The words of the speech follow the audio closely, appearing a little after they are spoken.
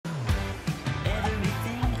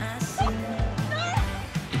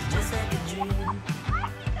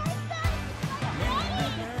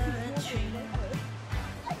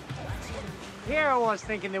There I was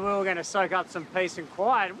thinking that we were going to soak up some peace and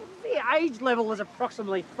quiet. The age level was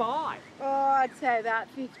approximately 5. Oh, I'd say about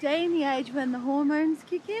 15, the age when the hormones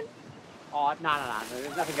kick in. Oh, no.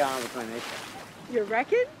 There's nothing going on between these two. You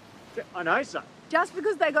reckon? I know so. Just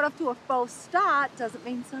because they got off to a false start doesn't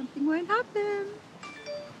mean something won't happen.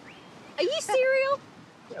 Are you serial?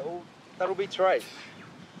 Yeah, well, that'll be Trace.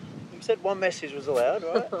 You said one message was allowed,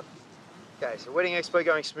 right? Okay, so wedding expo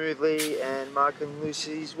going smoothly, and Mark and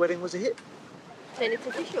Lucy's wedding was a hit. Then it's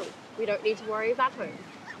official. We don't need to worry about home.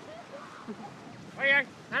 Okay, hand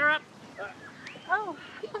her up. Oh,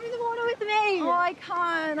 Come in the water with me. oh, I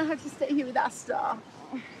can't. I have to stay here with Asta.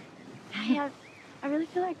 Hey, I really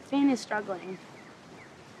feel like Finn is struggling.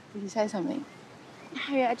 Did you say something?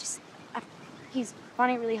 No, he's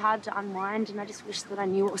finding it really hard to unwind, and I just wish that I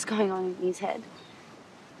knew what was going on in his head.